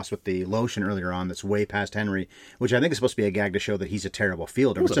toss with the lotion earlier on that's way past Henry, which I think is supposed to be a gag to show that he's a terrible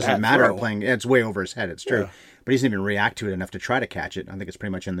fielder. was It a doesn't bad matter throw. playing. It's way over his head. It's true. Yeah. But he doesn't even react to it enough to try to catch it. I think it's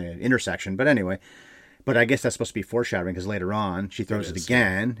pretty much in the intersection. But anyway, but I guess that's supposed to be foreshadowing because later on she throws it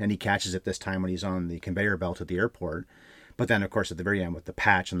again and he catches it this time when he's on the conveyor belt at the airport. But then, of course, at the very end with the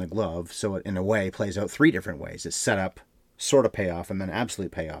patch and the glove, so it in a way plays out three different ways. It's set up, sort of payoff, and then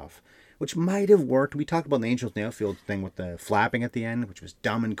absolute payoff, which might have worked. We talked about the Angels in the Outfield thing with the flapping at the end, which was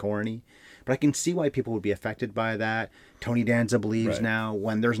dumb and corny. But I can see why people would be affected by that. Tony Danza believes now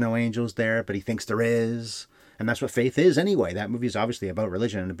when there's no angels there, but he thinks there is. And that's what faith is anyway. That movie is obviously about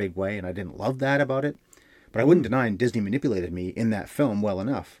religion in a big way, and I didn't love that about it. But I wouldn't deny Disney manipulated me in that film well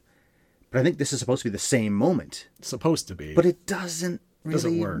enough. But I think this is supposed to be the same moment. It's supposed to be. But it doesn't really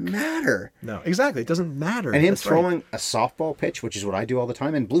Doesn't work. matter. No, exactly. It doesn't matter. And him That's right. throwing a softball pitch, which is what I do all the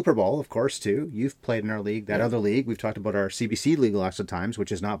time, and blooper ball, of course, too. You've played in our league, that other league. We've talked about our CBC league lots of times,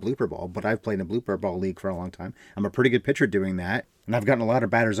 which is not blooper ball, but I've played in a blooper ball league for a long time. I'm a pretty good pitcher doing that, and I've gotten a lot of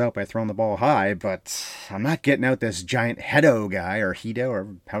batters out by throwing the ball high, but I'm not getting out this giant Hedo guy, or Hedo, or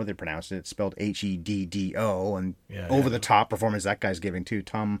how do they pronounce it? It's spelled Heddo, and over-the-top performance that guy's giving, too.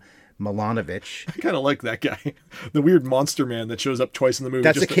 Tom Milanovic. I kind of like that guy. The weird monster man that shows up twice in the movie.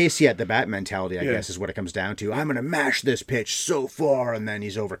 That's the just Casey at the bat mentality, I guess, is what it comes down to. I'm going to mash this pitch so far, and then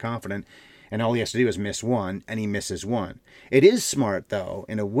he's overconfident. And all he has to do is miss one, and he misses one. It is smart, though,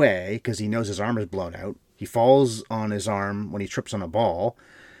 in a way, because he knows his arm is blown out. He falls on his arm when he trips on a ball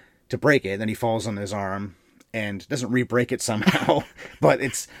to break it. Then he falls on his arm and doesn't re-break it somehow. But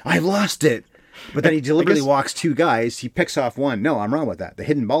it's, I lost it. But then he deliberately walks two guys. He picks off one. No, I'm wrong with that. The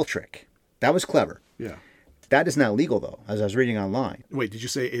hidden ball trick. That was clever. Yeah. That is not legal, though, as I was reading online. Wait, did you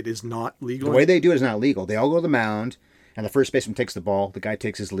say it is not legal? The way they do it is not legal. They all go to the mound, and the first baseman takes the ball. The guy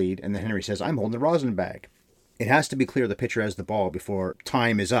takes his lead, and then Henry says, I'm holding the rosin bag. It has to be clear the pitcher has the ball before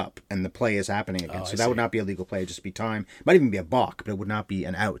time is up and the play is happening again. So that would not be a legal play. It'd just be time. It might even be a balk, but it would not be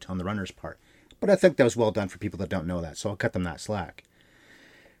an out on the runner's part. But I think that was well done for people that don't know that, so I'll cut them that slack.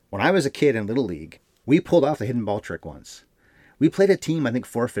 When I was a kid in Little League, we pulled off the hidden ball trick once. We played a team, I think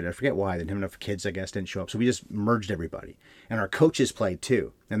forfeited. I forget why. They didn't have enough kids, I guess, didn't show up. So we just merged everybody. And our coaches played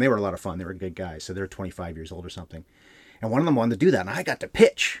too. And they were a lot of fun. They were good guys. So they were 25 years old or something. And one of them wanted to do that. And I got to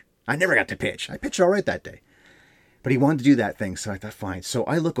pitch. I never got to pitch. I pitched all right that day. But he wanted to do that thing. So I thought, fine. So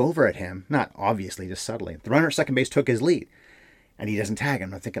I look over at him. Not obviously, just subtly. The runner at second base took his lead. and he doesn't tag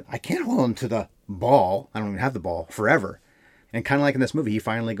him. I'm thinking, I can't hold him to the ball. I don't even have the ball forever. And kind of like in this movie, he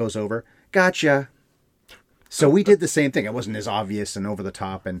finally goes over, gotcha. So we did the same thing. It wasn't as obvious and over the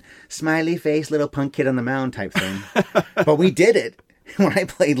top and smiley face, little punk kid on the mound type thing. But we did it when I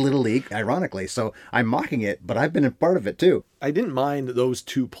played Little League, ironically. So I'm mocking it, but I've been a part of it too. I didn't mind those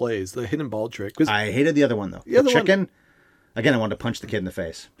two plays, the hidden ball trick. I hated the other one though. The The chicken, again, I wanted to punch the kid in the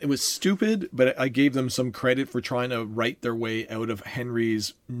face. It was stupid, but I gave them some credit for trying to write their way out of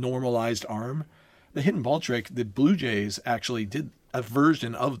Henry's normalized arm. The hidden ball trick, the Blue Jays actually did a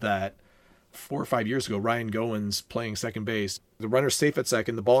version of that 4 or 5 years ago. Ryan Goins playing second base. The runner's safe at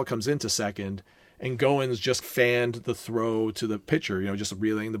second. The ball comes into second, and Goins just fanned the throw to the pitcher, just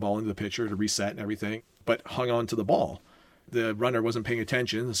reeling the ball into the pitcher to reset and everything, but hung on to the ball. The runner wasn't paying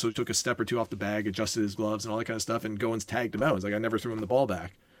attention, so he took a step or two off the bag, adjusted his gloves and all that kind of stuff, and Goins tagged him out. He's like, I never threw him the ball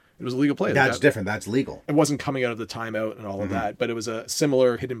back. It was a legal play. That's different. That's legal. It wasn't coming out of the timeout and all of that, but it was a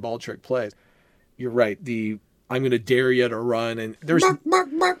similar hidden ball trick play. You're right. I'm going to dare you to run, and there's...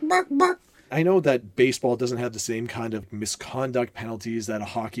 I know that baseball doesn't have the same kind of misconduct penalties that a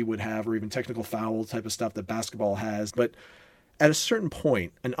hockey would have, or even technical foul type of stuff that basketball has, but at a certain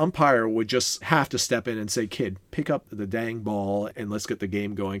point, an umpire would just have to step in and say, kid, pick up the dang ball and let's get the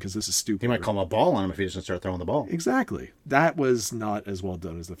game going because this is stupid. He might call him a ball on him if he doesn't start throwing the ball. Exactly. That was not as well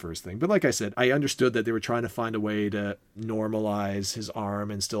done as the first thing. But like I said, I understood that they were trying to find a way to normalize his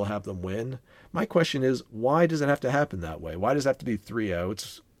arm and still have them win. My question is, why does it have to happen that way? Why does it have to be 3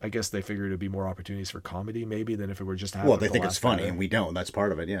 outs? I guess they figured it'd be more opportunities for comedy maybe than if it were just happening. Well, they think it's funny and we don't. That's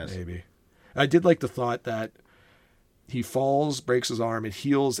part of it, yes. Maybe. I did like the thought that he falls, breaks his arm, it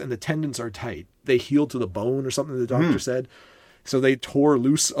heals, and the tendons are tight. They heal to the bone or something the doctor said. So they tore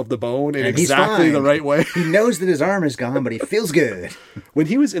loose of the bone in exactly the right way. He knows that his arm is gone, but he feels good. When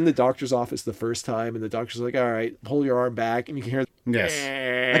he was in the doctor's office the first time, and the doctor's like, all right, pull your arm back, and you can hear... Yes.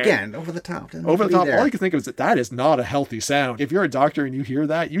 Again, over the top. Over the top. All I can think of is that is not a healthy sound. If you're a doctor and you hear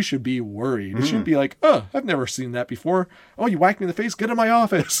that, you should be worried. You should be like, oh, I've never seen that before. Oh, you whacked me in the face? Get in my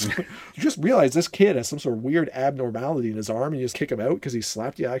office. You just realize this kid has some sort of weird abnormality in his arm, and you just kick him out because he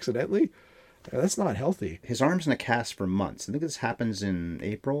slapped you accidentally? That's not healthy. His arm's in a cast for months. I think this happens in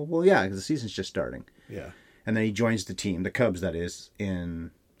April. Well, yeah, because the season's just starting. Yeah. And then he joins the team, the Cubs, that is,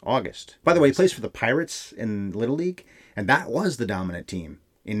 in August. By the way, he plays for the Pirates in Little League, and that was the dominant team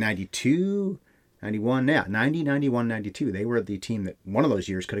in 92, 91, yeah, 90, 91, 92. They were the team that one of those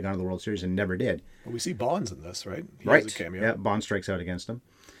years could have gone to the World Series and never did. Well, we see Bonds in this, right? He right. has a cameo. Yeah, Bond strikes out against him.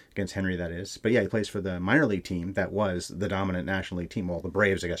 Against Henry, that is. But yeah, he plays for the minor league team that was the dominant National League team. Well, the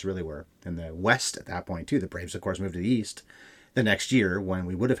Braves, I guess, really were. And the West at that point, too. The Braves, of course, moved to the East the next year when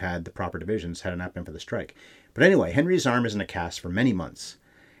we would have had the proper divisions had it not been for the strike. But anyway, Henry's arm is in a cast for many months.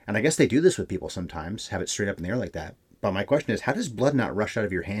 And I guess they do this with people sometimes, have it straight up in the air like that. But my question is, how does blood not rush out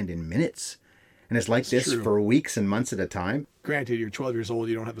of your hand in minutes? And it's like this for weeks and months at a time? Granted, you're 12 years old,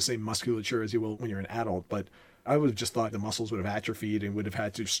 you don't have the same musculature as you will when you're an adult, but I would have just thought the muscles would have atrophied and would have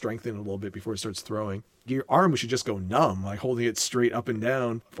had to strengthen a little bit before it starts throwing. Your arm should just go numb, like holding it straight up and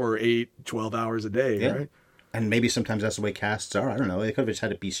down for 8, 12 hours a day, right? And maybe sometimes that's the way casts are. I don't know. They could have just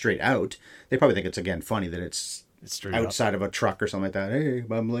had it be straight out. They probably think it's, again, funny that it's straight outside of a truck or something like that. Hey,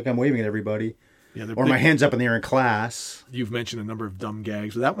 I'm waving at everybody. Yeah, or my hand's up in the air in class. You've mentioned a number of dumb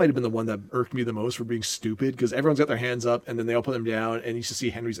gags, but that might have been the one that irked me the most for being stupid, because everyone's got their hands up and then they all put them down, and you should see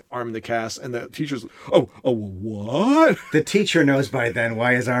Henry's arm in the cast, and the teacher's, oh, what? The teacher knows by then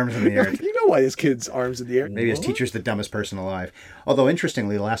why his arm's in the air. You know why his kid's arm's in the air. Maybe his teacher's the dumbest person alive. Although,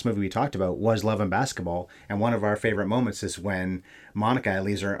 interestingly, the last movie we talked about was Love and Basketball, and one of our favorite moments is when Monica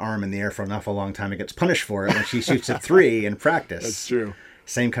leaves her arm in the air for enough a long time and gets punished for it when she shoots a 3 in practice. That's true.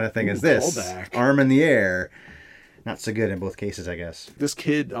 Same kind of thing as this. Callback. Arm in the air. Not so good in both cases, I guess. This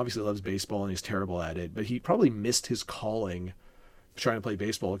kid obviously loves baseball and he's terrible at it, but he probably missed his calling trying to play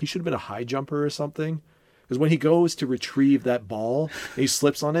baseball. He should have been a high jumper or something. Because when he goes to retrieve that ball, and he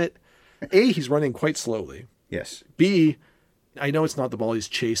slips on it, A, he's running quite slowly. Yes. B, I know it's not the ball he's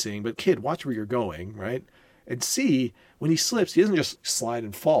chasing, but kid, watch where you're going, right? And C, when he slips, he doesn't just slide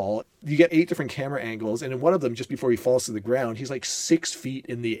and fall. You get 8 different camera angles, and in one of them, just before he falls to the ground, he's like 6 feet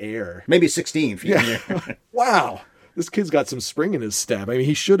in the air. Maybe 16 feet in the air. Wow. This kid's got some spring in his step. I mean,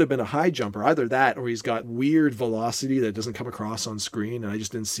 he should have been a high jumper. Either that, or he's got weird velocity that doesn't come across on screen, and I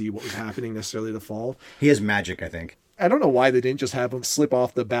just didn't see what was happening necessarily to fall. He has magic, I think. I don't know why they didn't just have him slip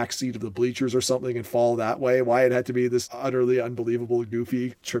off the back seat of the bleachers or something and fall that way. Why it had to be this utterly unbelievable,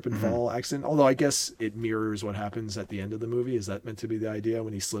 goofy trip and fall accident. Although I guess it mirrors what happens at the end of the movie. Is that meant to be the idea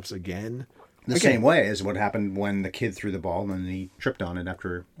when he slips again? The same way as what happened when the kid threw the ball and then he tripped on it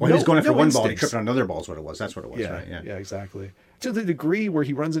after... Well, he was going after one ball, he tripped on another ball is what it was. That's what it was, right? Yeah, exactly. To the degree where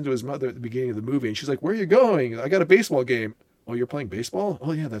he runs into his mother at the beginning of the movie and she's like, where are you going? I got a baseball game. Oh, you're playing baseball?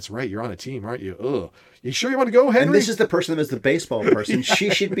 Oh, yeah, that's right. You're on a team, aren't you? Ugh. You sure you want to go, Henry? And this is the person that is the baseball person. She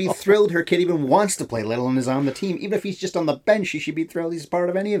should be thrilled her kid even wants to play, let alone is on the team. Even if he's just on the bench, she should be thrilled he's part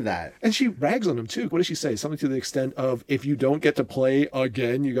of any of that. And she rags on him, too. What does she say? Something to the extent of, if you don't get to play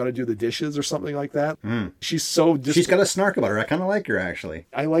again, you got to do the dishes or something like that. She's so... She's got a snark about her. I kind of like her, actually.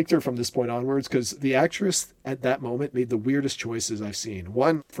 I liked her from this point onwards because the actress at that moment made the weirdest choices I've seen.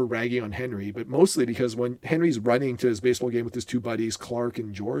 One, for ragging on Henry, but mostly because when Henry's running to his baseball game with his two buddies, Clark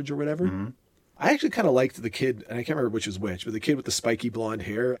and George or whatever, I actually kind of liked the kid, and I can't remember which is which, but the kid with the spiky blonde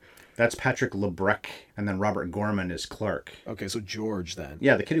hair. That's Patrick LeBrec, and then Robert Gorman is Clark. Okay, so George then.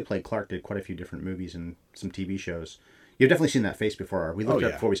 Yeah, the kid who played Clark did quite a few different movies and some TV shows. You've definitely seen that face before. We looked at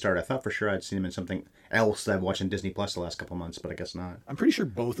it before we started. I thought for sure I'd seen him in something else that I've watched on Disney Plus the last couple of months, but I guess not. I'm pretty sure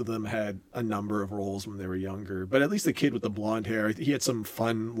both of them had a number of roles when they were younger, but at least the kid with the blonde hair, he had some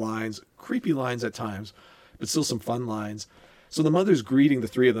fun lines, creepy lines at times, but still some fun lines. So the mother's greeting the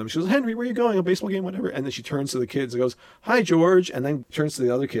three of them. She goes, Henry, where are you going? A baseball game, whatever. And then she turns to the kids and goes, hi, George. And then turns to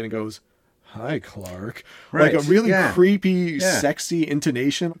the other kid and goes, hi, Clark. Right. Like a really creepy, sexy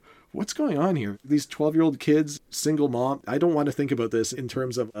intonation. What's going on here? These 12-year-old kids, single mom. I don't want to think about this in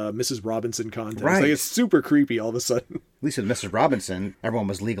terms of Mrs. Robinson context. Right. Like, it's super creepy all of a sudden. At least with Mrs. Robinson, everyone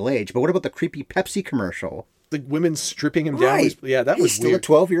was legal age. But what about the creepy Pepsi commercial? The women stripping him down. Right. Yeah, that He's was still weird. a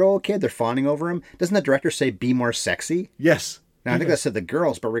 12-year-old kid. They're fawning over him. Doesn't the director say, be more sexy? Yes. Now, I think that said the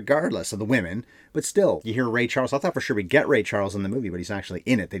girls, but regardless of the women. But still, you hear Ray Charles. I thought for sure we'd get Ray Charles in the movie, but he's actually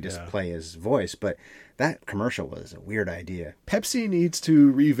in it. They just play his voice. But that commercial was a weird idea. Pepsi needs to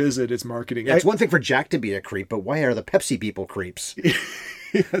revisit its marketing. It's one thing for Jack to be a creep, but why are the Pepsi people creeps?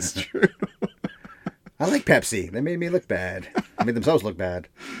 That's true. I like Pepsi. They made me look bad. They made themselves look bad.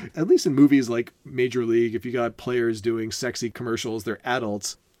 At least in movies like Major League, if you got players doing sexy commercials, they're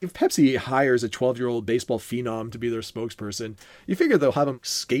adults. If Pepsi hires a 12-year-old baseball phenom to be their spokesperson, you figure they'll have him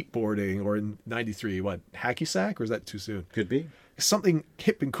skateboarding or in 93, hacky sack? Or is that too soon? Could be. Something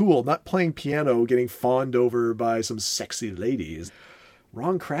hip and cool, not playing piano, getting fawned over by some sexy ladies.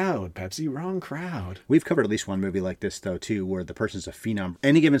 Wrong crowd, Pepsi, wrong crowd. We've covered at least one movie like this, though, too, where the person's a phenom.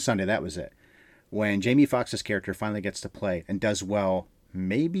 Any Given Sunday, that was it. When Jamie Foxx's character finally gets to play and does well,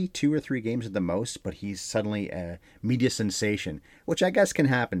 maybe 2 or 3 games at the most, but he's suddenly a media sensation, which I guess can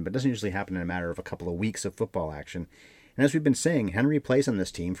happen, but doesn't usually happen in a matter of a couple of weeks of football action. And as we've been saying, Henry plays on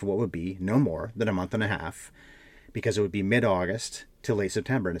this team for what would be no more than a month and a half, because it would be mid-August to late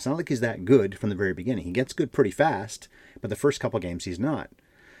September. And it's not like he's that good from the very beginning. He gets good pretty fast, but the first couple games he's not.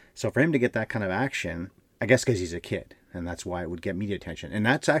 So for him to get that kind of action, I guess because he's a kid, and that's why it would get media attention. And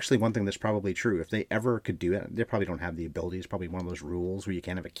that's actually one thing that's probably true. If they ever could do it, they probably don't have the ability. It's probably one of those rules where you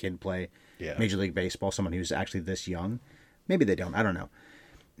can't have a kid play Major League Baseball, someone who's actually this young. Maybe they don't. I don't know.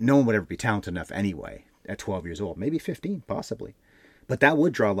 No one would ever be talented enough anyway at 12 years old. Maybe 15, possibly. But that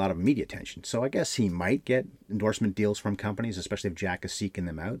would draw a lot of media attention. So I guess he might get endorsement deals from companies, especially if Jack is seeking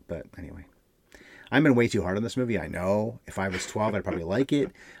them out. But anyway. I've been way too hard on this movie, I know. If I was 12, I'd probably like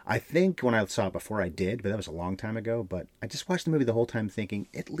it. I think when I saw it before I did, but that was a long time ago. But I just watched the movie the whole time thinking,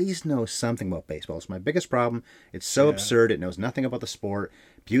 at least know something about baseball. It's my biggest problem. It's so absurd. It knows nothing about the sport.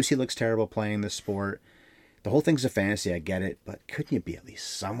 Busey looks terrible playing this sport. The whole thing's a fantasy, I get it. But couldn't you be at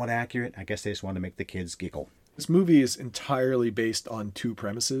least somewhat accurate? I guess they just wanted to make the kids giggle. This movie is entirely based on 2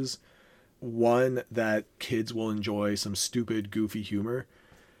 premises. One, that kids will enjoy some stupid, goofy humor.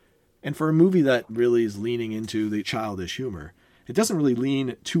 And for a movie that really is leaning into the childish humor, it doesn't really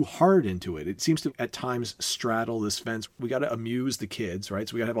lean too hard into it. It seems to, at times, straddle this fence. We got to amuse the kids, right?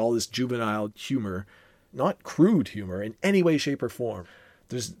 So we got to have all this juvenile humor, not crude humor in any way, shape, or form.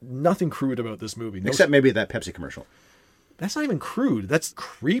 There's nothing crude about this movie. Except maybe that Pepsi commercial. That's not even crude. That's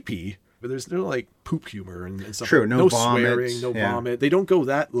creepy. But there's no like poop humor and stuff. True, like, no swearing, no yeah. vomit. They don't go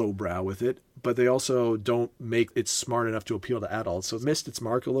that lowbrow with it, but they also don't make it smart enough to appeal to adults. So it missed its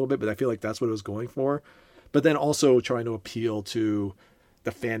mark a little bit, but I feel like that's what it was going for. But then also trying to appeal to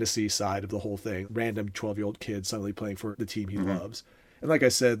the fantasy side of the whole thing. Random 12-year-old kid suddenly playing for the team he loves. And like I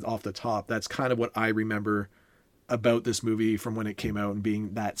said off the top, that's kind of what I remember about this movie from when it came out and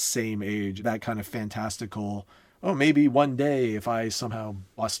being that same age, that kind of fantastical, oh, maybe one day if I somehow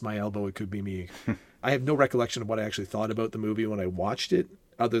bust my elbow, it could be me. I have no recollection of what I actually thought about the movie when I watched it,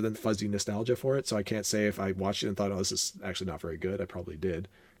 other than fuzzy nostalgia for it. So I can't say if I watched it and thought, oh, this is actually not very good. I probably did,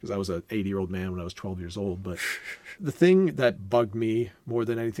 because I was an 80-year-old man when I was 12 years old. But the thing that bugged me more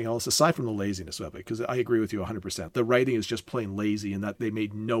than anything else, aside from the laziness of it, because I agree with you 100%, the writing is just plain lazy in that they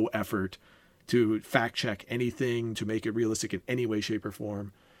made no effort to fact check anything, to make it realistic in any way, shape, or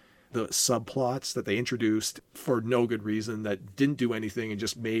form. The subplots that they introduced for no good reason that didn't do anything and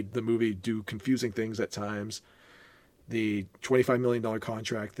just made the movie do confusing things at times. The $25 million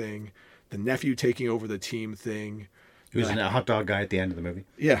contract thing, the nephew taking over the team thing. He was a hot dog guy at the end of the movie.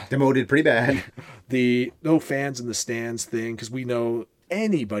 Yeah. Demoted pretty bad. The no fans in the stands thing, because we know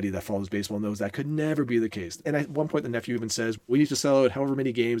anybody that follows baseball knows that could never be the case. And at one point, the nephew even says, we need to sell out however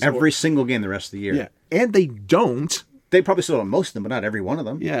many games. Every single game the rest of the year. Yeah. And they don't. They probably sold out most of them, but not every one of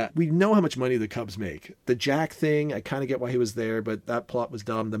them. Yeah. We know how much money the Cubs make. The Jack thing, I kind of get why he was there, but that plot was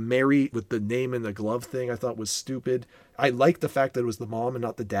dumb. The Mary with the name in the glove thing, I thought was stupid. I like the fact that it was the mom and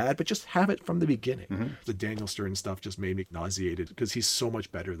not the dad, but just have it from the beginning. Mm-hmm. The Daniel Stern stuff just made me nauseated because he's so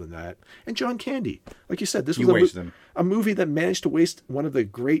much better than that. And John Candy, like you said, this was a movie that managed to waste one of the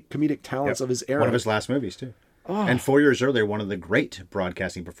great comedic talents of his era. One of his last movies, too. Oh. And 4 years earlier, one of the great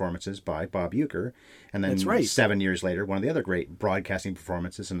broadcasting performances by Bob Uecker. And then 7 years later, one of the other great broadcasting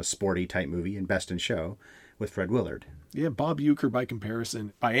performances in a sporty type movie in Best in Show with Fred Willard. Yeah, Bob Uecker, by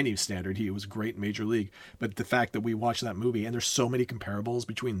comparison, by any standard, he was great in Major League. But the fact that we watched that movie, and there's so many comparables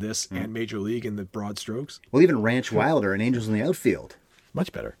between this and Major League in the broad strokes. Well, even Ranch Wilder and Angels in the Outfield.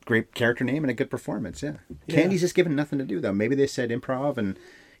 Much better. Great character name and a good performance, yeah. Candy's just given nothing to do, though. Maybe they said improv and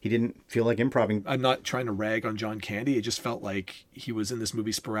he didn't feel like improving. I'm not trying to rag on John Candy. It just felt like he was in this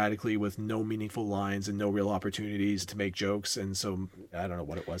movie sporadically with no meaningful lines and no real opportunities to make jokes. And so I don't know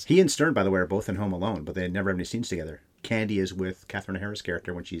what it was. He and Stern, by the way, are both in Home Alone, but they never have any scenes together. Candy is with Catherine O'Hara's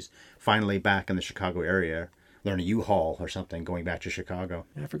character when she's finally back in the Chicago area, learning U-Haul or something, going back to Chicago.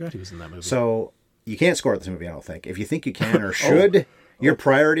 Yeah, I forgot he was in that movie. So you can't score this movie, I don't think. If you think you can or should... Your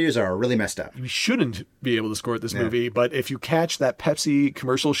priorities are really messed up. You shouldn't be able to score at this movie, but if you catch that Pepsi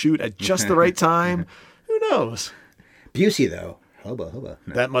commercial shoot at just the right time, who knows? Busey, though. Hubba. No.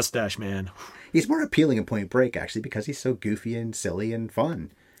 That mustache, man. He's more appealing in Point Break, actually, because he's so goofy and silly and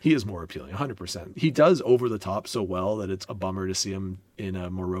fun. He is more appealing, 100%. He does over the top so well that it's a bummer to see him in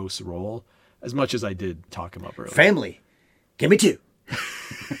a morose role, as much as I did talk him up earlier. Family, give me 2.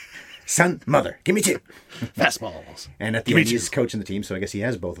 Son, mother, give me 2. Fastballs. And at the end, he's coaching the team, so I guess he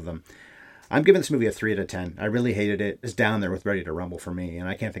has both of them. I'm giving this movie a 3 out of 10. I really hated it. It's down there with Ready to Rumble for me, and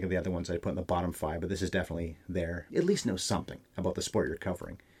I can't think of the other ones I put in the bottom 5, but this is definitely there. At least know something about the sport you're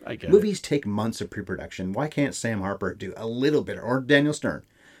covering. I get Movies take months of pre-production. Why can't Sam Harper do a little bit, or Daniel Stern,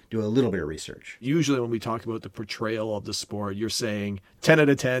 do a little bit of research? Usually when we talk about the portrayal of the sport, you're saying 10 out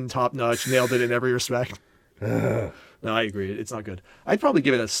of 10, top notch, nailed it in every respect. No, I agree. It's not good. I'd probably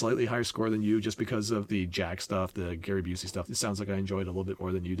give it a slightly higher score than you just because of the Jack stuff, the Gary Busey stuff. It sounds like I enjoyed it a little bit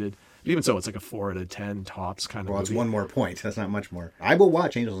more than you did. But even so, it's like a 4 out of 10 tops kind of movie. Well, it's one more point. That's not much more. I will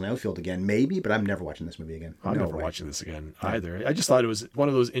watch Angels in the Outfield again, maybe, but I'm never watching this movie again. I'm never watching this again either. I just thought it was one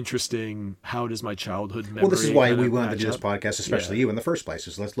of those interesting, how does my childhood memory... Well, this is why we wanted to do this podcast, especially you in the first place.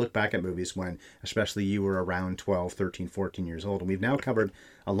 Is let's look back at movies when, especially you were around 12, 13, 14 years old. And we've now covered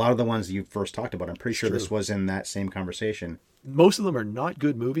a lot of the ones that you first talked about. I'm pretty sure this was in that same conversation. Most of them are not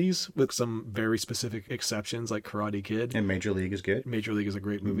good movies, with some very specific exceptions, like Karate Kid. And Major League is good. Major League is a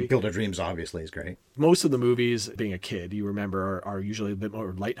great movie. Field of Dreams, obviously, is great. Most of the movies, being a kid, you remember, are usually a bit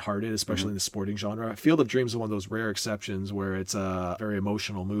more lighthearted, especially in the sporting genre. Field of Dreams is one of those rare exceptions where it's a very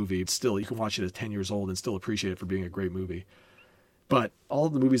emotional movie. Still, you can watch it at 10 years old and still appreciate it for being a great movie. But all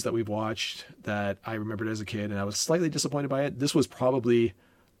of the movies that we've watched that I remembered as a kid, and I was slightly disappointed by it, this was probably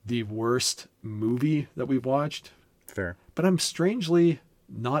the worst movie that we've watched. Fair. But I'm strangely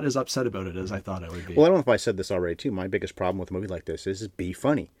not as upset about it as I thought I would be. Well, I don't know if I said this already, too. My biggest problem with a movie like this is be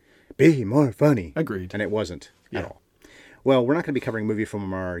funny. Be more funny. Agreed. And it wasn't at all. Well, we're not going to be covering a movie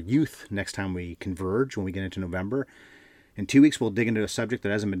from our youth next time we converge when we get into November. In 2 weeks, we'll dig into a subject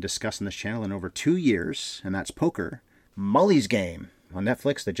that hasn't been discussed on this channel in over 2 years, and that's poker. Molly's Game on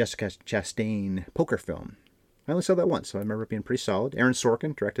Netflix, the Jessica Chastain poker film. I only saw that once, so I remember it being pretty solid. Aaron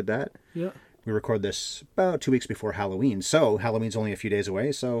Sorkin directed that. Yeah. We record this about 2 weeks before Halloween, so Halloween's only a few days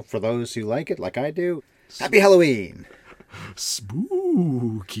away. So for those who like it, like I do, happy Halloween!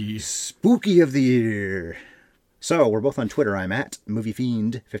 Spooky. Spooky of the year. So we're both on Twitter. I'm at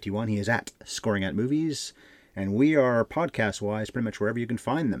MovieFiend51. He is at Scoring at Movies. And we are, podcast-wise, pretty much wherever you can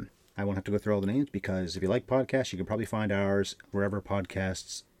find them. I won't have to go through all the names because if you like podcasts, you can probably find ours wherever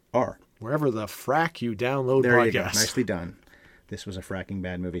podcasts are. Wherever the frack you download there podcasts. You go. Nicely done. This was a fracking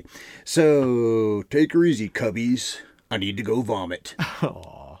bad movie. So, take her easy, cubbies. I need to go vomit.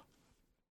 Aww.